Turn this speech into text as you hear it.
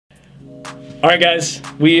All right, guys,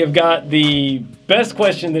 we have got the best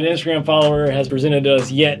question that an Instagram follower has presented to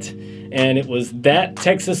us yet, and it was that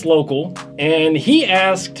Texas local, and he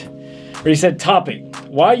asked, or he said, topic,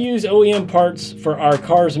 why use OEM parts for our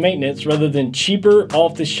car's maintenance rather than cheaper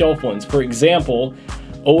off-the-shelf ones? For example,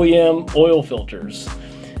 OEM oil filters.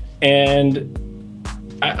 And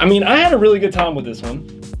I mean, I had a really good time with this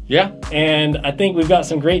one. Yeah. And I think we've got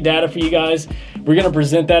some great data for you guys. We're gonna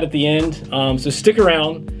present that at the end, so stick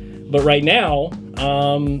around. But right now,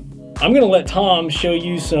 I'm gonna let Tom show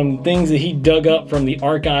you some things that he dug up from the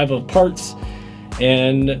archive of parts.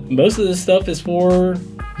 And most of this stuff is for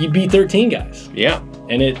you B13 guys. Yeah.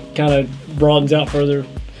 And it kind of broadens out further.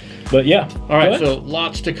 But yeah. All right, so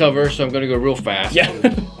lots to cover, so I'm gonna go real fast.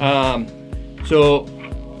 Yeah. So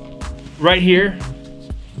right here,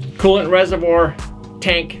 coolant reservoir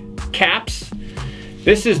tank caps.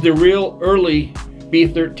 This is the real early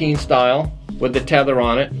B13 style with the tether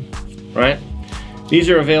on it, right? These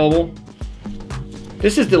are available.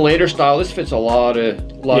 This is the later style. This fits a lot of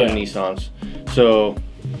Nissans. So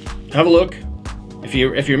have a look. If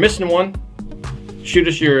you're missing one, shoot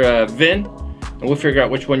us your VIN and we'll figure out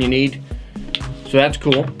which one you need. So that's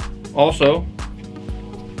cool. Also,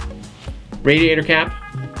 radiator cap.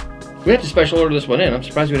 We had to special order this one in. I'm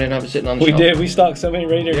surprised we didn't have it sitting on the shelf. We did. We stocked so many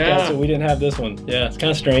radiator caps, so we didn't have this one. Yeah, it's kind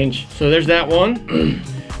of strange. So there's that one.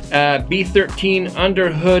 B13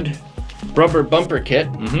 under hood rubber bumper kit.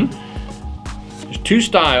 There's two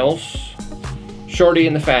styles, shorty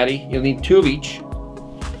and the fatty. You'll need two of each.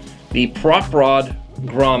 The prop rod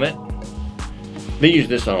grommet. They use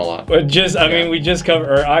this on a lot. But I mean, we just covered,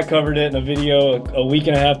 or I covered it in a video a week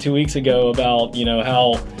and a half, 2 weeks ago about, you know,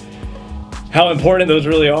 how important those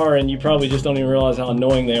really are, and you probably just don't even realize how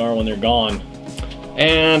annoying they are when they're gone.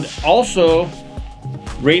 And also,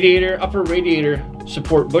 upper radiator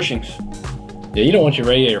support bushings. Yeah, you don't want your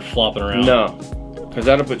radiator flopping around. No, because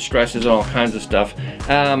that'll put stresses on all kinds of stuff.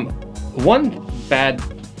 One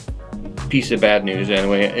piece of bad news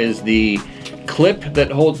anyway is the clip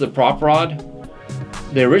that holds the prop rod.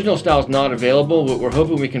 The original style is not available, but we're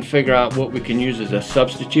hoping we can figure out what we can use as a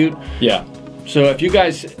substitute. Yeah. So if you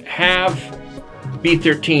guys have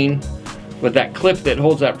B13 with that clip that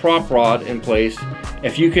holds that prop rod in place,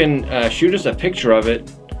 if you can shoot us a picture of it,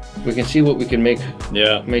 we can see what we can make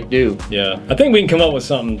do. Yeah, I think we can come up with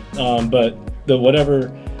something, but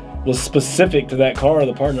whatever was specific to that car,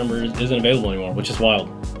 the part number isn't available anymore, which is wild.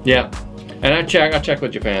 Yeah, and I checked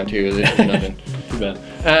with Japan too. There's nothing. Too bad.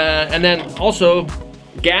 And then also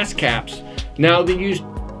gas caps. Now they use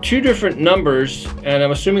two different numbers, and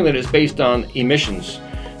I'm assuming that it's based on emissions.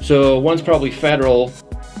 So one's probably federal,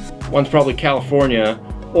 one's probably California,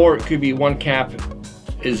 or it could be one cap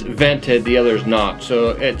is vented, the other is not. So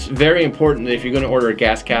it's very important that if you're going to order a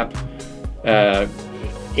gas cap,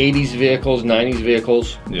 80s vehicles, 90s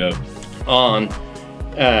vehicles,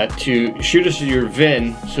 to shoot us your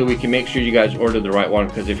VIN so we can make sure you guys order the right one.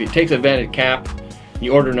 Because if it takes a vented cap,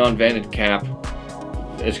 you order a non-vented cap,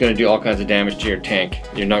 it's going to do all kinds of damage to your tank.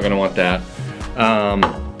 You're not going to want that.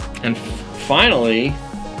 And finally,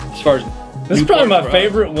 as far as this is probably my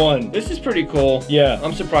favorite one. This is pretty cool. Yeah,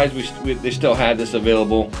 I'm surprised they still had this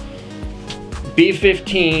available.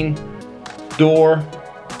 B15 door.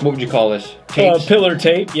 What would you call this? Pillar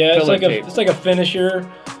tape. Yeah, pillar it's like a finisher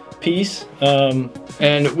piece.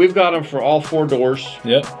 And we've got them for all four doors.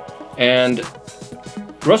 Yep. And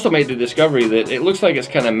Russell made the discovery that it looks like it's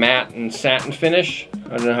kind of matte and satin finish.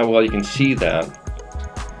 I don't know how well you can see that,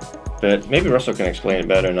 but maybe Russell can explain it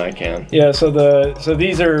better than I can. Yeah, so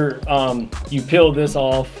these are, you peel this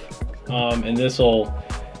off, and this will,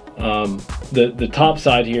 the top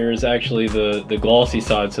side here is actually the glossy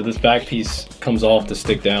side, so this back piece comes off to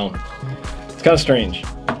stick down. It's kind of strange.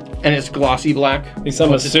 And it's glossy black? At least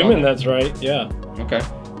I'm assuming that's right, yeah. Okay.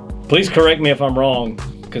 Please correct me if I'm wrong,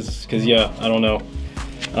 because yeah, I don't know.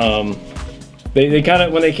 They kind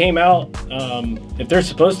of, when they came out, if they're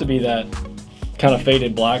supposed to be that kind of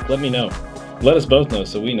faded black, let me know. Let us both know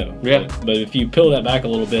so we know. Yeah. But if you peel that back a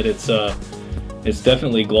little bit, it's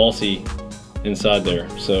definitely glossy inside there.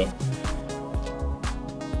 So.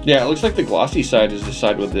 Yeah, it looks like the glossy side is the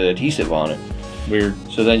side with the adhesive on it. Weird.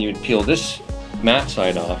 So then you'd peel this matte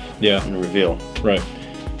side off. Yeah. And reveal. Right.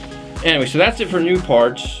 Anyway, so that's it for new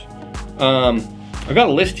parts. I've got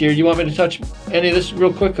a list here. You want me to touch any of this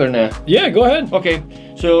real quick or not? Yeah, go ahead. Okay,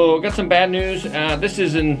 so got some bad news. This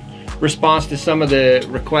is in response to some of the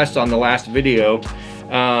requests on the last video.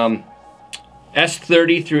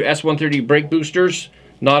 S30 through S130 brake boosters,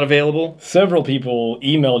 not available. Several people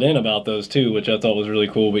emailed in about those too, which I thought was really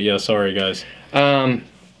cool, but yeah, sorry guys.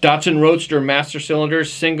 Datsun Roadster master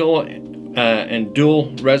cylinders, single and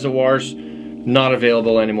dual reservoirs, not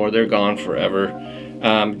available anymore. They're gone forever.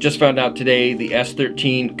 Just found out today the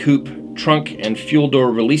S13 coupe trunk and fuel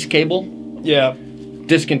door release cable. Yeah.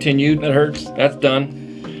 Discontinued. That hurts. That's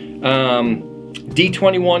done.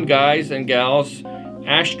 D21 guys and gals,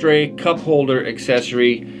 ashtray cup holder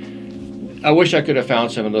accessory. I wish I could have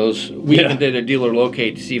found some of those. We even did a dealer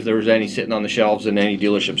locate to see if there was any sitting on the shelves in any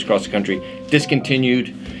dealerships across the country. Discontinued.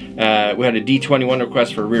 We had a D21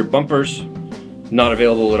 request for rear bumpers. Not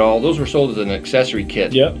available at all. Those were sold as an accessory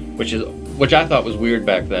kit. Yep. Which I thought was weird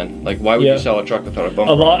back then. Like, why would you sell a truck without a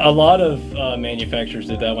bumper? A lot of manufacturers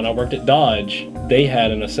did that. When I worked at Dodge, they had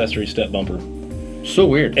an accessory step bumper. So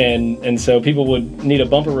weird. And so people would need a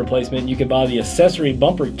bumper replacement. You could buy the accessory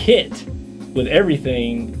bumper kit with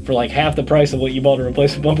everything for like half the price of what you bought a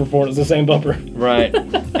replacement bumper for. It's the same bumper. Right.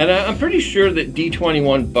 And I'm pretty sure that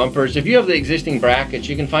D21 bumpers, if you have the existing brackets,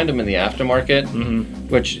 you can find them in the aftermarket,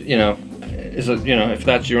 which, you know, is if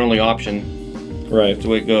that's your only option, right? That's the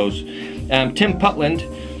way it goes. Tim Putland,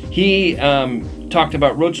 he talked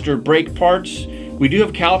about Roadster brake parts. We do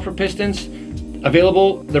have caliper pistons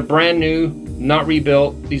available. They're brand new, not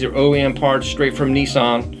rebuilt. These are OEM parts straight from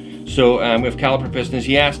Nissan. So we have caliper pistons.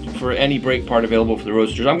 He asked for any brake part available for the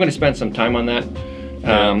Roadsters. I'm going to spend some time on that.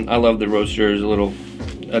 I love the Roadsters.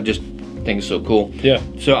 I just think it's so cool. Yeah.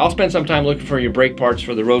 So I'll spend some time looking for your brake parts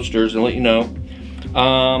for the Roadsters and let you know.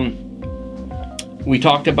 We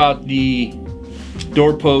talked about the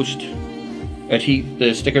doorpost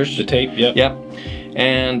the stickers. The tape, yep. Yep.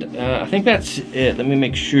 And I think that's it. Let me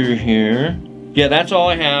make sure here. Yeah, that's all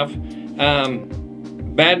I have.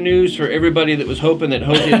 Bad news for everybody that was hoping that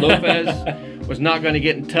Jose Lopez was not going to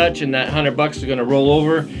get in touch and that $100 is going to roll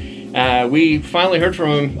over. We finally heard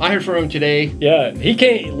from him. I heard from him today. Yeah, he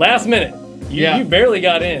came last minute. You barely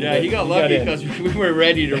got in. Yeah, he got lucky because we were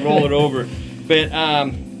ready to roll it over. But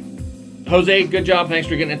Jose, good job. Thanks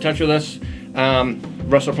for getting in touch with us.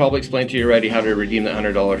 Russ will probably explain to you already how to redeem that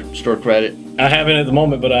 $100 store credit. I haven't at the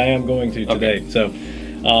moment, but I am going to today. Okay. So,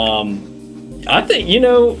 I think, you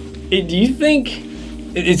know, do you think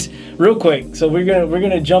it's real quick? So we're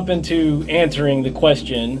gonna jump into answering the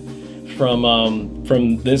question from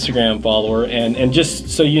the Instagram follower, and just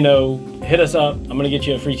so you know, hit us up. I'm gonna get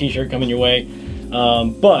you a free T-shirt coming your way.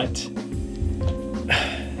 But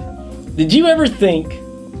did you ever think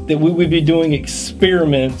that we would be doing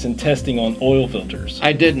experiments and testing on oil filters?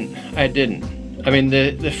 I didn't. I mean,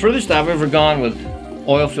 the furthest I've ever gone with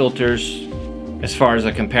oil filters, as far as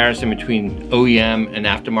a comparison between OEM and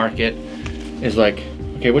aftermarket, is like,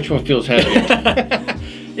 okay, which one feels heavier?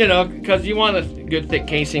 You know, because you want a good thick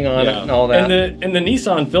casing on it and all that. And the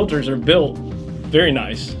Nissan filters are built very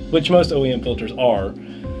nice, which most OEM filters are.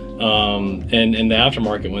 And the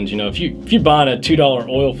aftermarket ones, you know, if you're buying a $2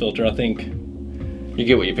 oil filter, I think you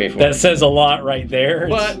get what you pay for. That says a lot right there.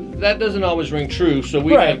 But that doesn't always ring true, so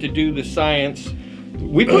we have to do the science.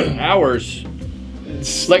 We put hours,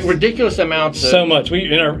 like ridiculous amounts. So much.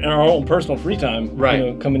 We in our own personal free time, right?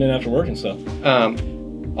 You know, coming in after work and stuff.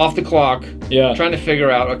 Off the clock. Yeah. Trying to figure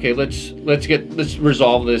out. Okay, let's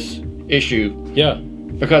resolve this issue. Yeah.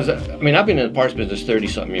 Because I mean, I've been in the parts business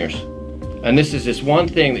 30-something years, and this is this one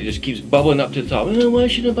thing that just keeps bubbling up to the top. Oh, why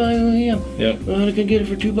should I buy OEM? Yeah. Well, I can get it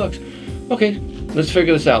for $2. Okay, let's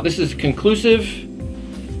figure this out. This is conclusive.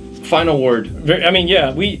 Final word. I mean,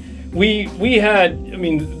 yeah, we had. I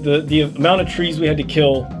mean, the amount of trees we had to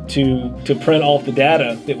kill to print off the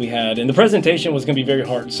data that we had, and the presentation was going to be very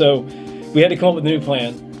hard. So we had to come up with a new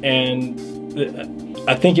plan, and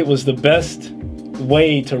I think it was the best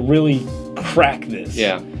way to really crack this.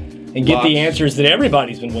 Yeah. And get the answers that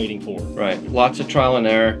everybody's been waiting for. Right. Lots of trial and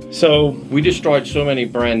error. So we destroyed so many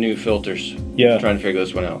brand new filters. Yeah. Trying to figure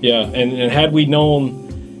this one out. Yeah. And had we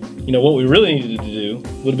known, you know, what we really needed to do,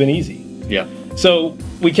 would have been easy. Yeah. So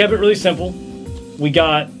we kept it really simple. We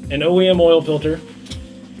got an OEM oil filter,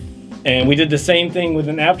 and we did the same thing with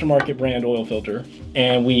an aftermarket brand oil filter,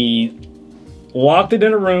 and we locked it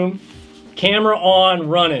in a room, camera on,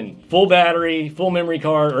 running, full battery, full memory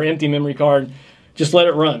card or empty memory card, just let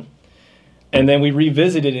it run. And then we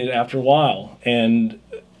revisited it after a while, and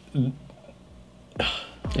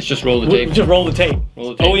let's just roll the tape. Just roll the tape. Roll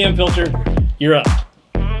the tape. OEM filter, you're up.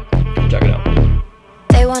 Check it out.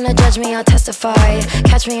 They wanna judge me, I'll testify.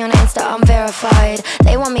 Catch me on Insta, I'm verified.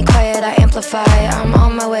 They want me quiet, I amplify. I'm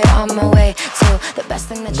on my way to the best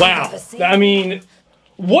thing that you've ever seen. I mean,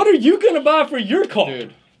 what are you gonna buy for your car?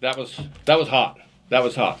 Dude, that was hot. That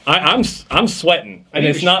was hot. I'm sweating, and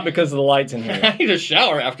it's not because of the lights in here. I need a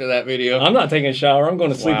shower after that video. I'm not taking a shower. I'm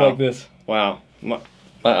going to sleep like this. Wow. My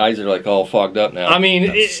eyes are like all fogged up now. I mean,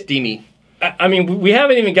 it's steamy. I mean, we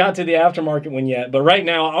haven't even got to the aftermarket one yet, but right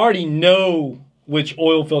now I already know which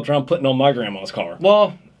oil filter I'm putting on my grandma's car.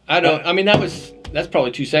 Well, I don't. I mean, that's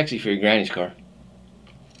probably too sexy for your granny's car.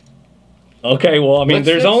 Okay, well, I mean,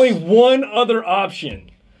 there's only one other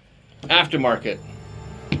option. Aftermarket.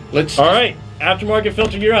 All right, aftermarket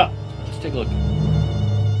filter, you're up. Let's take a look.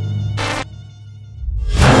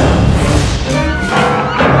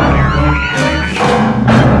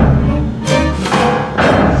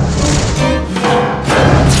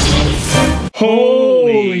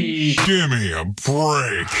 Holy Give me a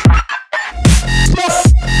break.